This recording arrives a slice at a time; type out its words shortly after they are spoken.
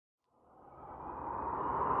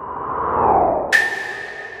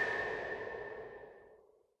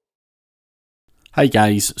Hi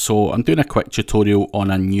guys, so I'm doing a quick tutorial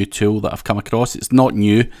on a new tool that I've come across. It's not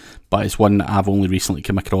new, but it's one that I've only recently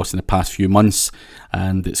come across in the past few months,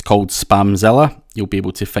 and it's called Spamzilla. You'll be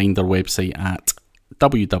able to find their website at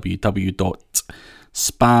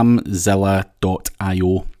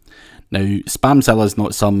www.spamzilla.io. Now, Spamzilla is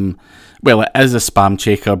not well, it is a spam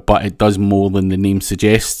checker, but it does more than the name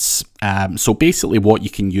suggests. So basically what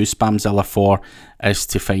you can use Spamzilla for is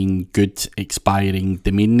to find good expiring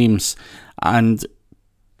domain names. And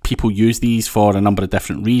people use these for a number of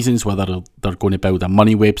different reasons, whether they're going to build a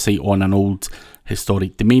money website on an old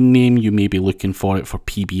historic domain name, you may be looking for it for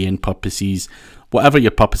PBN purposes. Whatever your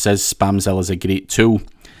purpose is, Spamzilla is a great tool.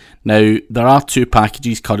 Now, there are two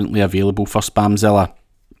packages currently available for Spamzilla.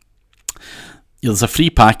 There's a free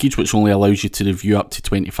package which only allows you to review up to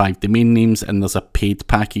 25 domain names, and there's a paid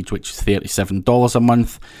package which is $37 a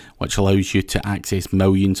month, which allows you to access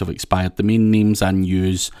millions of expired domain names and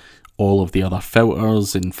use all of the other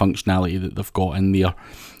filters and functionality that they've got in there.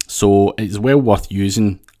 So it's well worth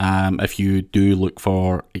using if you do look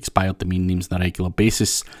for expired domain names on a regular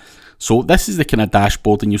basis. So this is the kind of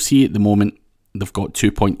dashboard, and you'll see at the moment they've got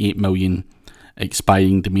 2.8 million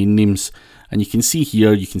expiring domain names. And you can see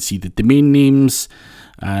here, you can see the domain names.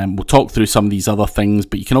 We'll talk through some of these other things,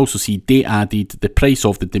 but you can also see date added, the price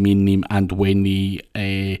of the domain name, and when the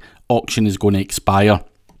auction is going to expire.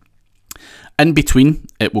 In between,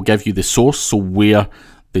 it will give you the source, so where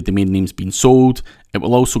the domain name's been sold. It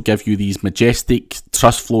will also give you these majestic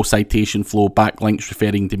trust flow, citation flow, backlinks,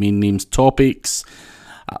 referring domain names, topics,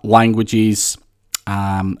 languages,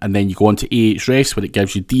 and then you go on to Ahrefs, where it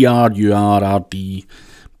gives you DR, UR, RD,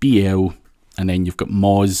 BL, and then you've got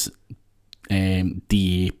Moz,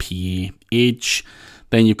 DA, PA, age.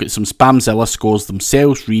 Then you've got some Spamzilla scores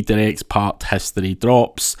themselves, redirects, part, history,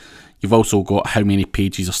 drops. You've also got how many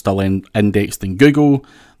pages are still indexed in Google.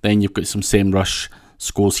 Then you've got some SEMrush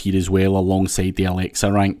scores here as well, alongside the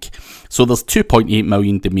Alexa rank. So there's 2.8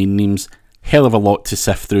 million domain names, hell of a lot to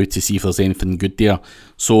sift through to see if there's anything good there.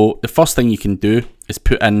 So the first thing you can do is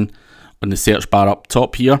put in on the search bar up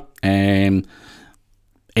top here,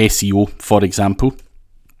 SEO, for example.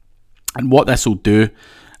 And what this will do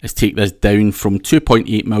is take this down from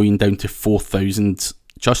 2.8 million down to 4,000,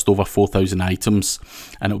 just over 4,000 items,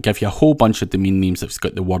 and it'll give you a whole bunch of domain names that's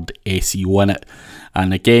got the word SEO in it.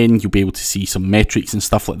 And again, you'll be able to see some metrics and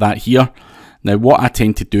stuff like that here. Now, what I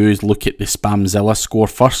tend to do is look at the Spamzilla score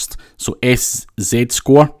first. So SZ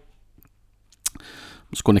score.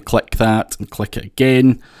 I'm just going to click that and click it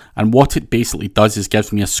again. And what it basically does is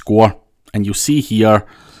gives me a score. And you'll see here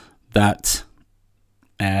that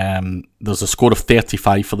there's a score of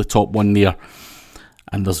 35 for the top one there.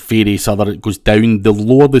 And there's various other, it goes down. The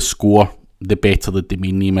lower the score, the better the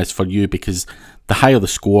domain name is for you, because the higher the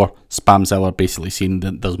score, Spamzilla are basically saying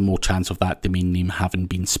that there's more chance of that domain name having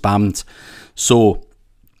been spammed. So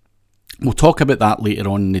we'll talk about that later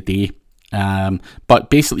on in the day. But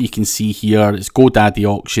basically you can see here, it's GoDaddy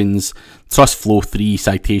auctions, Trust Flow 3,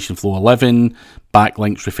 Citation Flow 11,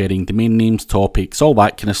 backlinks, referring domain names, topics, all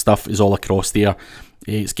that kind of stuff is all across there.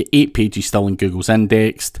 It's got 8 pages still in Google's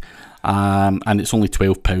indexed. And it's only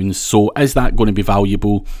 £12. So is that going to be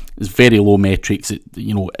valuable? It's very low metrics.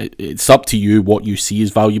 It's up to you what you see as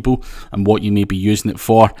valuable and what you may be using it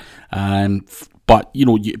for. But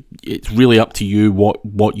it's really up to you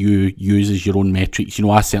what you use as your own metrics.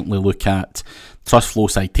 I certainly look at trust flow,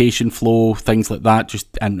 citation flow, things like that,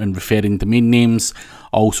 just and referring domain names.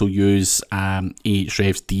 I also use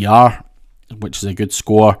Ahrefs DR, which is a good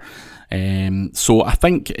score. So I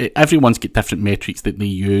think everyone's got different metrics that they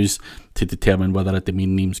use to determine whether a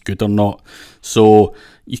domain name's good or not. So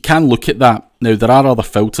you can look at that. Now, there are other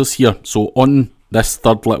filters here. So on this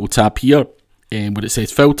third little tab here, where it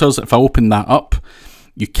says filters, if I open that up,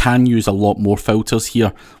 you can use a lot more filters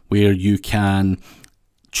here, where you can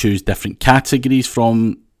choose different categories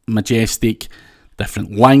from Majestic,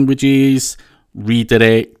 different languages,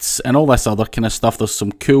 redirects, and all this other kind of stuff. There's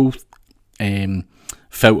some cool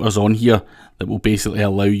filters on here that will basically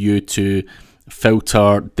allow you to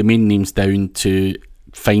filter domain names down to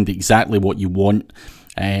find exactly what you want,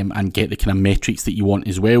 and get the kind of metrics that you want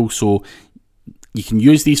as well. So you can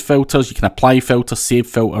use these filters, you can apply filter, save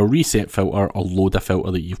filter, reset filter, or load a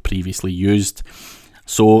filter that you've previously used.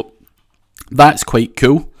 So that's quite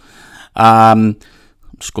cool. I'm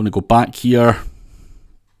just going to go back here.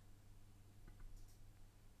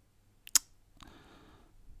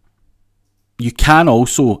 You can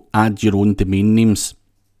also add your own domain names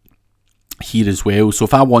here as well. So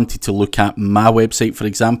if I wanted to look at my website, for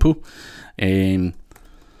example, and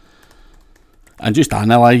just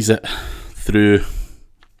analyse it through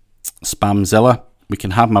Spamzilla, we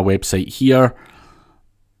can have my website here,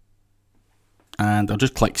 and I'll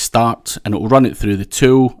just click start and it will run it through the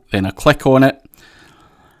tool. Then I click on it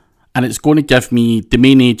and it's going to give me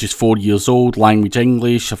domain age is 4 years old, language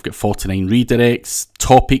English, I've got 49 redirects,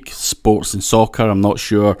 topic sports and soccer. I'm not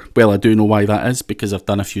sure, well I do know why that is because I've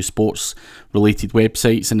done a few sports related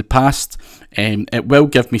websites in the past. It will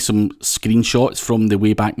give me some screenshots from the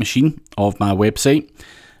Wayback Machine of my website.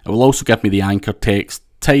 It will also give me the anchor text,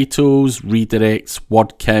 titles, redirects,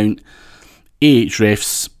 word count,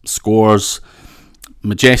 Ahrefs, scores,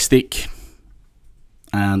 majestic,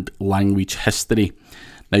 and language history.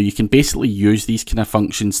 Now you can basically use these kind of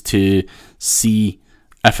functions to see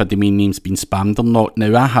if a domain name's been spammed or not.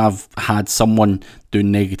 Now I have had someone do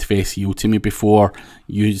negative SEO to me before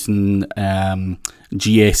using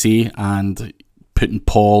GSA and putting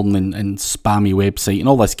porn and spammy website and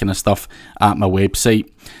all this kind of stuff at my website.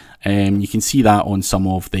 You can see that on some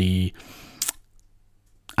of the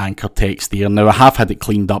anchor text there. Now I have had it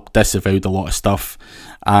cleaned up, disavowed a lot of stuff,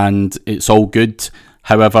 and it's all good.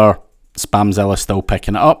 However, Spamzilla is still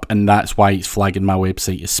picking it up, and that's why it's flagging my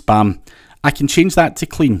website as spam. I can change that to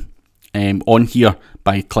clean on here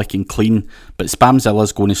by clicking clean, but Spamzilla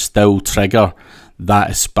is going to still trigger that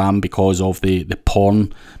as spam because of the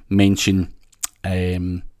porn mention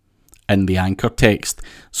in the anchor text.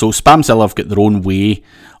 So Spamzilla have got their own way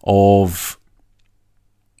of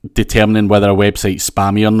determining whether a website's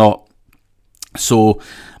spammy or not. So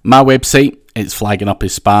my website, it's flagging up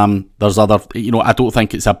as spam. There's other, I don't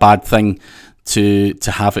think it's a bad thing to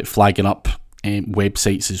have it flagging up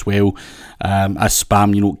websites as well as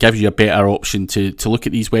spam. Gives you a better option to look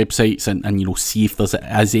at these websites and see if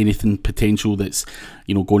there's anything potential that's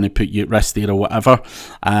going to put you at risk there or whatever.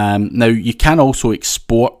 Now you can also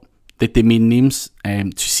export the domain names to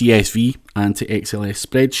CSV and to XLS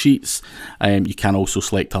spreadsheets. You can also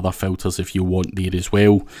select other filters if you want there as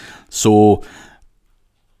well. So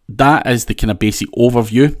that is the kind of basic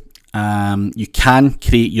overview. You can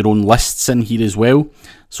create your own lists in here as well.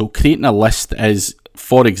 So creating a list is,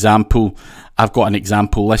 for example, I've got an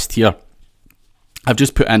example list here. I've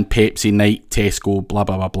just put in Pepsi, Nike, Tesco, blah,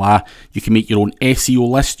 blah, blah, blah. You can make your own SEO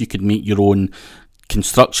list. You can make your own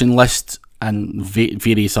construction list and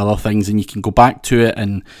various other things, and you can go back to it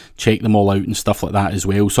and check them all out and stuff like that as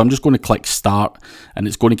well. So I'm just going to click start, and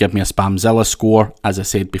it's going to give me a Spamzilla score. As I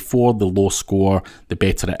said before, the low score, the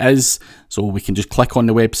better it is. So we can just click on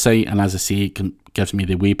the website, and as I say, it gives me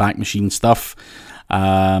the Wayback Machine stuff,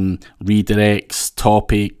 redirects,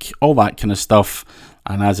 topic, all that kind of stuff.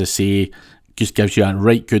 And as I say, just gives you a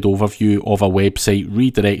right good overview of a website,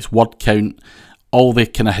 redirects, word count, all the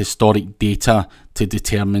kind of historic data to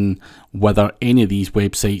determine whether any of these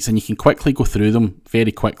websites, and you can quickly go through them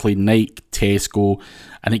very quickly, Nike, Tesco,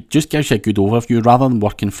 and it just gives you a good overview. Rather than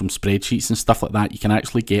working from spreadsheets and stuff like that, you can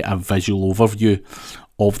actually get a visual overview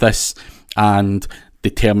of this and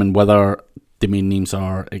determine whether domain names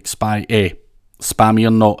are spammy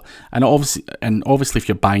or not. And obviously if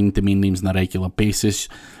you're buying domain names on a regular basis,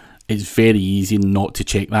 it's very easy not to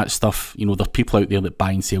check that stuff. There's people out there that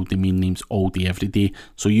buy and sell domain names all day, every day.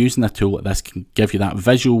 So using a tool like this can give you that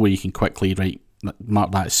visual where you can quickly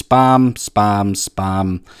mark that as spam, spam,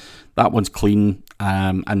 spam. That one's clean,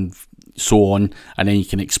 and so on. And then you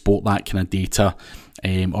can export that kind of data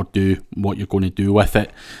or do what you're going to do with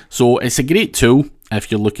it. So it's a great tool if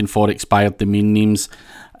you're looking for expired domain names.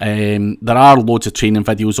 There are loads of training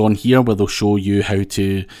videos on here where they'll show you how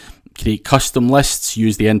to create custom lists,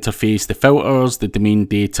 use the interface, the filters, the domain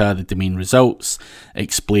data, the domain results,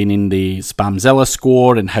 explaining the Spamzilla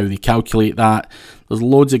score and how they calculate that. There's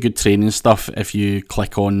loads of good training stuff if you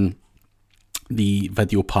click on the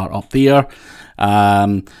video part up there.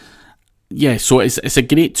 Yeah, so it's a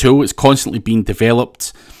great tool. It's constantly being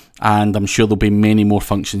developed, and I'm sure there'll be many more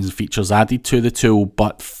functions and features added to the tool.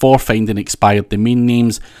 But for finding expired domain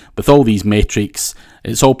names with all these metrics,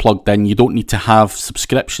 it's all plugged in. You don't need to have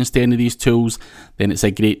subscriptions to any of these tools. Then it's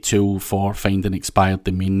a great tool for finding expired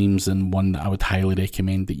domain names, and one that I would highly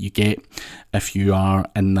recommend that you get if you are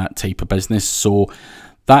in that type of business. So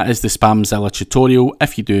that is the Spamzilla tutorial.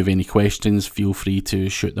 If you do have any questions, feel free to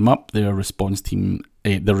shoot them up. Their response to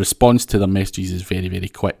their messages is very, very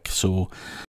quick. So